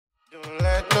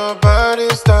nobody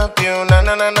stop you. Na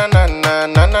na na na na na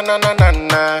na na na na na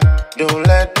na. Don't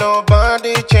let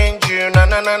nobody change you. Na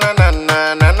na na na na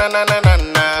na na na na na na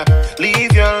na.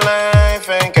 Live your life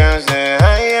and catch the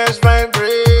highest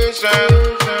vibration.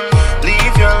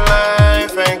 Live your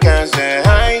life and catch the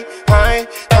high, high,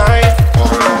 high.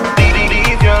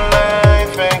 Live your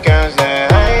life and catch the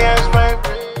highest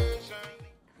vibration.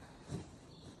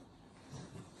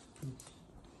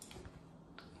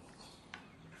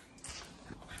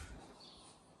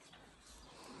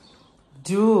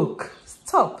 Duke,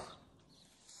 stop.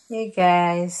 Hey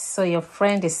guys, so your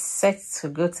friend is set to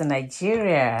go to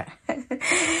Nigeria.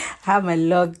 Have my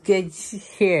luggage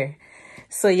here.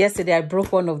 So yesterday I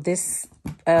broke one of these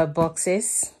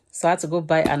boxes, so I had to go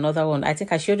buy another one. I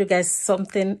think I showed you guys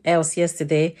something else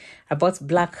yesterday. I bought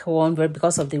black one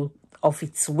because of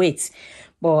its weight,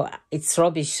 but it's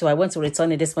rubbish, so I went to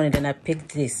return it this morning. Then I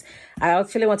picked this. I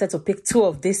actually wanted to pick two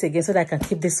of this again so that I can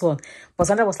keep this one, but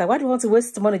Sandra was like, why do you want to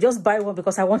waste money? Just buy one,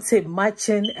 because I want a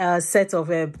matching set of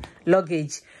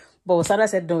luggage. But Sandra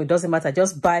said no, it doesn't matter,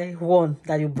 just buy one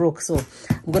that you broke. So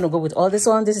I'm gonna go with all this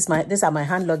one. These are my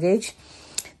hand luggage,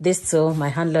 this too my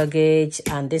hand luggage,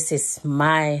 and this is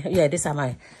my, yeah, these are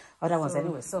my other ones.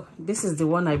 Anyway, so this is the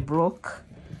one I broke.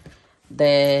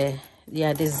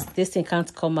 This thing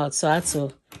can't come out, so I had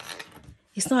to,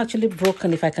 it's not actually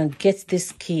broken if I can get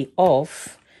this key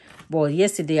off, but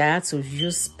yesterday I had to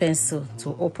use pencil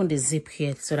to open the zip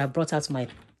here, so I brought out my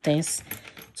things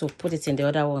to put it in the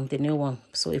other one, the new one.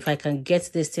 So if I can get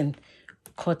this thing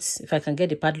cut, if I can get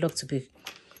the padlock to be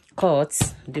cut,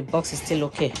 the box is still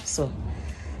okay. So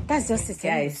that's just it,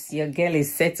 guys. Your girl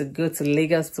is set to go to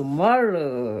Lagos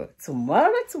tomorrow.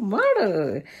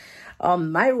 Tomorrow.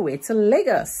 On my way to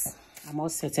Lagos. I'm all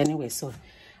set anyway, so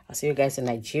I'll see you guys in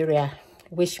Nigeria.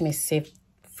 Wish me safe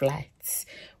flights.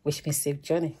 Wish me safe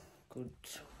journey. Good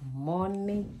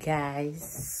morning,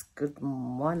 guys. Good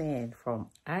morning from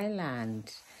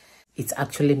Ireland. It's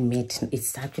actually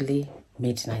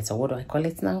midnight, or what do I call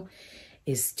it now?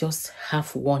 It's just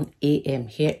 1:30 a.m.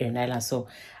 here in Ireland, so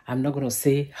I'm not going to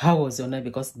say how was your night,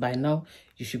 because by now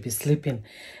you should be sleeping.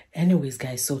 Anyways,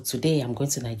 guys, so today I'm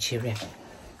going to Nigeria.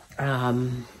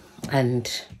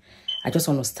 And I just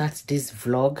want to start this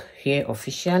vlog here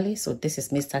officially. So this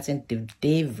is me starting the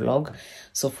day vlog.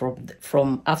 So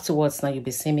from afterwards, now you'll be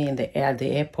seeing me in the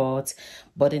airport,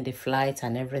 boarding the flight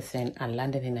and everything, and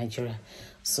landing in Nigeria.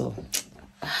 So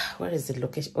where is the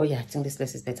location? Oh yeah, I think this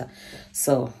place is better.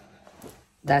 So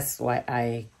that's why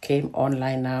I came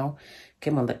online now,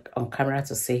 came on camera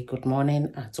to say good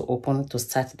morning and to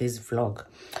start this vlog.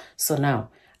 So now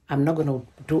I'm not going to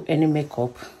do any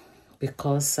makeup,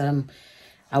 because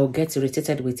I will get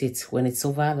irritated with it when it's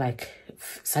over like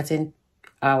certain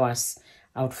hours.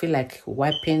 I would feel like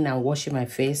wiping and washing my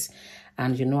face,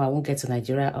 and you know I won't get to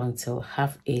Nigeria until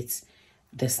 8:30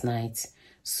 this night.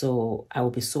 So I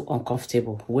will be so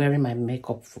uncomfortable wearing my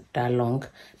makeup for that long.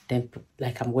 Then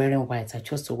like I'm wearing white, I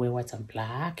chose to wear white and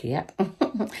black, yeah.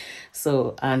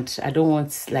 So, and I don't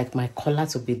want like my color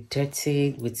to be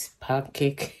dirty with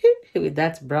pancake with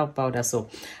that brown powder, so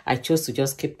I chose to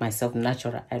just keep myself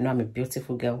natural. I know I'm a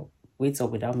beautiful girl with or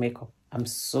without makeup. I'm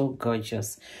so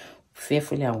gorgeous,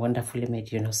 fearfully and wonderfully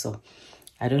made, you know, so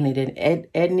I don't need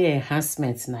any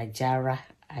enhancements. Nigeria,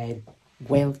 I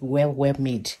well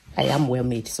made. I am well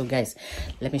made. So guys,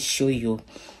 let me show you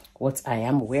what I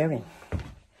am wearing.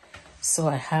 So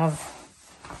I have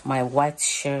my white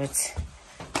shirt,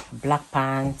 black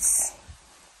pants,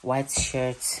 white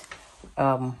shirt,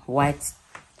 white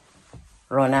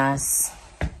runners,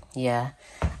 yeah,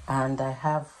 and I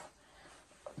have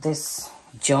this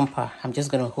jumper. I'm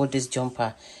just gonna hold this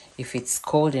jumper. If it's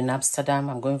cold in Amsterdam,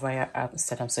 I'm going via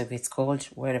Amsterdam, so if it's cold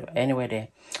wherever, anywhere there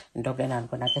in Dublin, and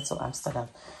when I get to Amsterdam,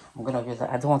 I'm gonna use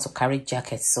that. I don't want to carry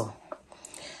jackets, so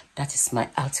that is my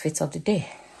outfit of the day.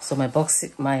 So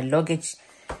my luggage,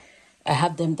 I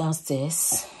have them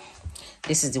downstairs.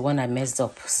 This is the one I messed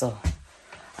up, so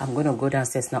I'm gonna go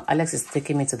downstairs now. Alex is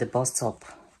taking me to the bus stop.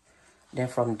 Then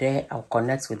from there, I'll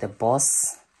connect with the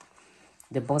bus.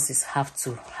 The bus is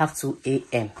 2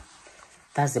 a.m.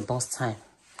 That's the bus time.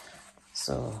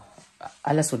 So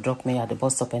Alex will drop me at the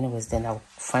bus stop anyways. Then I'll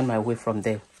find my way from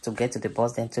there to get to the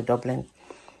bus, then to Dublin.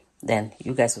 Then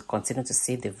you guys will continue to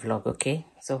see the vlog, okay?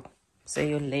 So see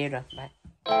you later. Bye.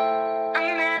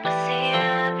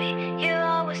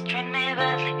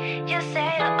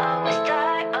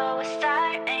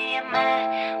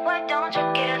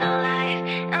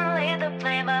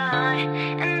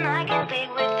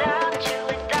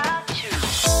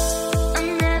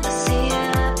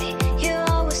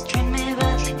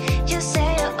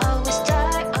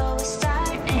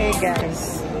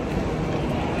 Guys,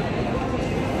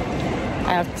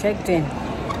 I have checked in.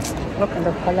 What kind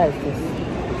of color is this?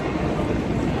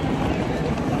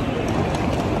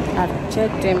 I've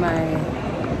checked in my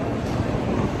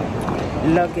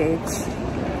luggage,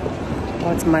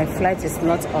 but my flight is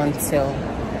not until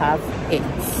 8:30.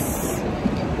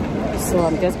 So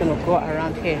I'm just gonna go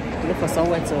around here, look for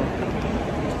somewhere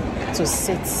to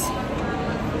sit.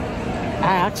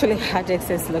 I actually had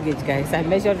excess luggage, guys. I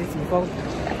measured it before.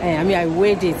 I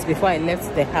weighed it before I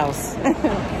left the house.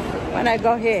 When I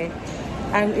got here,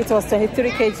 and it was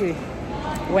 23 kg.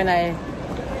 When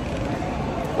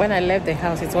I left the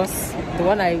house, it was the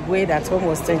one I weighed at home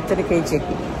was 23 kg.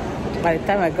 By the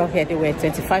time I got here, they were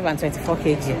 25 and 24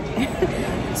 kg.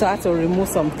 So I had to remove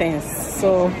some things.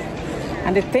 So,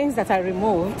 and the things that I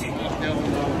removed,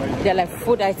 they're like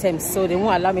food items, so they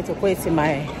won't allow me to put it in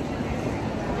my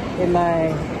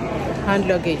hand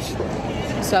luggage.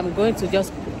 So I'm going to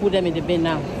just put them in the bin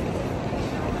now.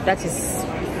 That is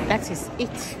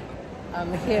it.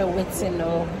 I'm here waiting.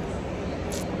 Oh,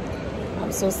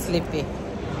 I'm so sleepy.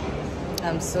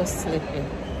 I'm so sleepy.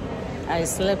 I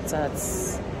slept at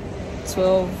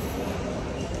 12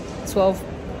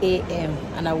 a.m.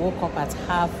 and I woke up at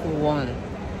 1:30.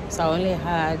 So I only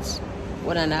had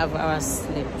 1.5 hours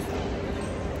sleep.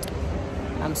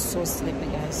 I'm so sleepy,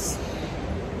 guys.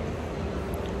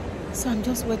 So I'm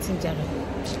just waiting, Jerry.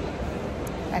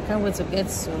 I can't wait to get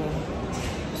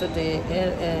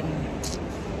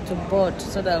to board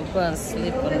so that I'll go and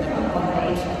sleep on the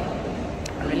board.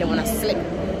 I really want to sleep.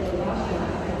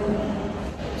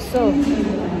 So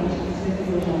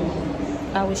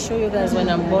I will show you guys when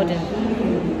I'm boarding.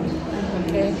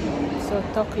 Okay, so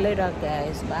talk later,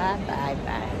 guys. Bye.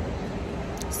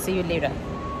 See you later.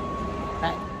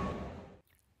 Bye.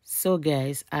 So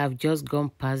guys, I've just gone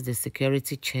past the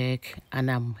security check and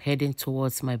I'm heading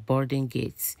towards my boarding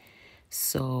gates.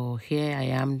 So here I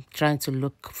am trying to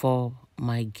look for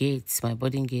my gates, my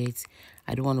boarding gates.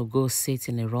 I don't want to go sit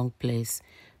in the wrong place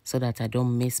so that I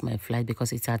don't miss my flight,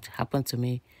 because it had happened to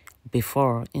me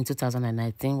before in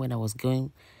 2019 when I was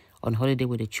going on holiday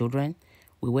with the children.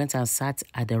 We went and sat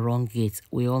at the wrong gate.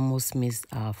 We almost missed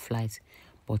our flight,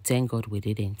 but thank God we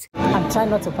didn't. I'm trying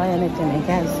not to buy anything,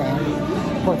 guys,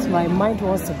 but my mind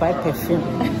wants to buy perfume.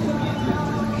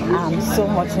 I'm so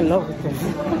much in love with it.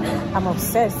 I'm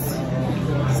obsessed.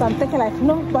 So I'm thinking like,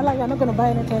 no, Bola, you're not going to buy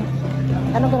anything.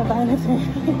 I'm not going to buy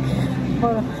anything.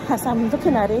 But as I'm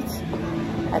looking at it,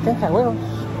 I think I will.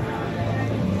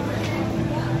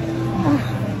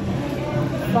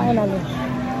 Finally,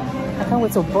 I can't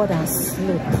wait to board and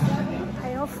sleep.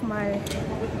 I off my,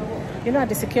 at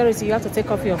the security, you have to take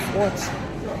off your watch.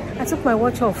 I took my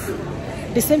watch off.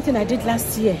 The same thing I did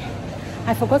last year.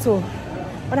 I forgot to,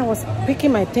 when I was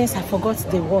picking my things, I forgot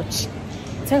the watch.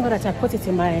 Thank God that I put it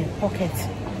in my pocket.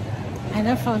 And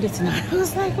I found it now. I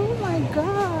was like, oh my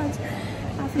God,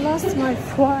 I've lost my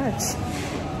watch.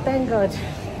 Thank God.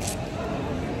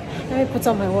 Let me put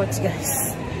on my watch,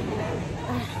 guys.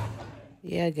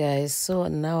 Yeah, guys, so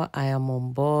now I am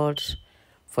on board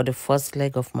for the first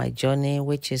leg of my journey,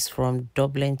 which is from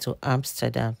Dublin to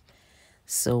Amsterdam.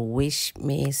 So wish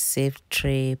me a safe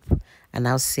trip, and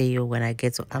I'll see you when I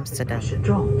get to Amsterdam. Pressure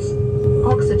drops.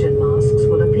 Oxygen masks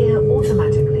will appear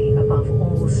automatically above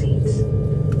all seats.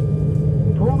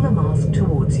 Pull the mask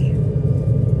towards you.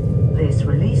 This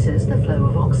releases the flow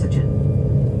of oxygen.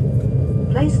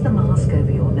 Place the mask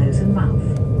over your nose and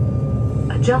mouth.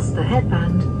 Adjust the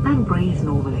headband and breathe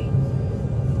normally.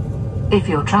 If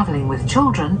you're traveling with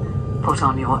children, put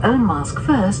on your own mask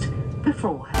first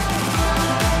before.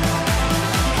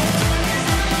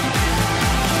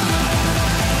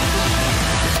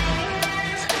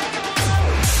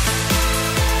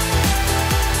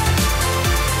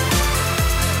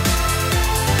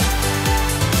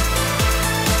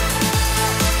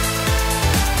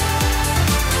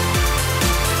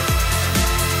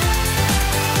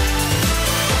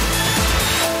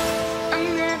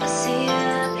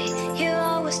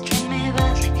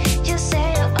 You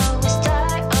say you always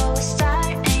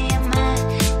start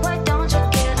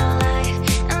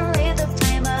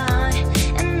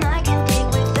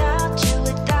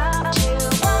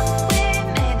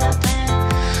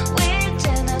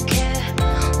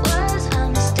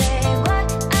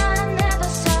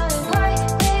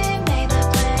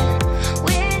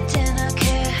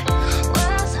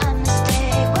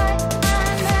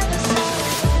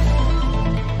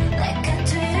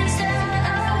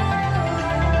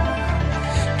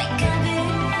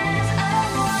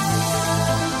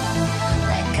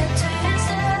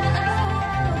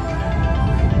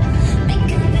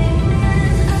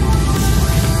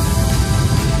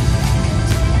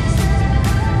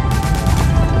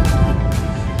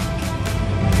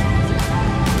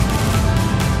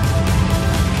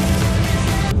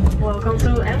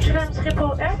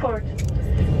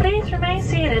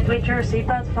your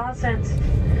seatbelt fastened.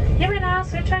 You may now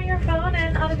switch on your phone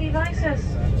and other devices.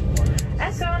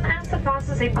 As soon as the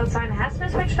fasten seatbelt sign has been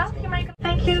switched off, you may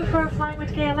thank you for flying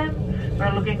with KLM.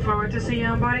 We're looking forward to see you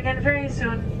on board again very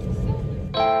soon.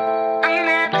 I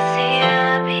never see you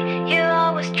happy. You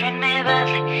always treat me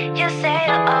badly. You say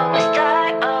you always die.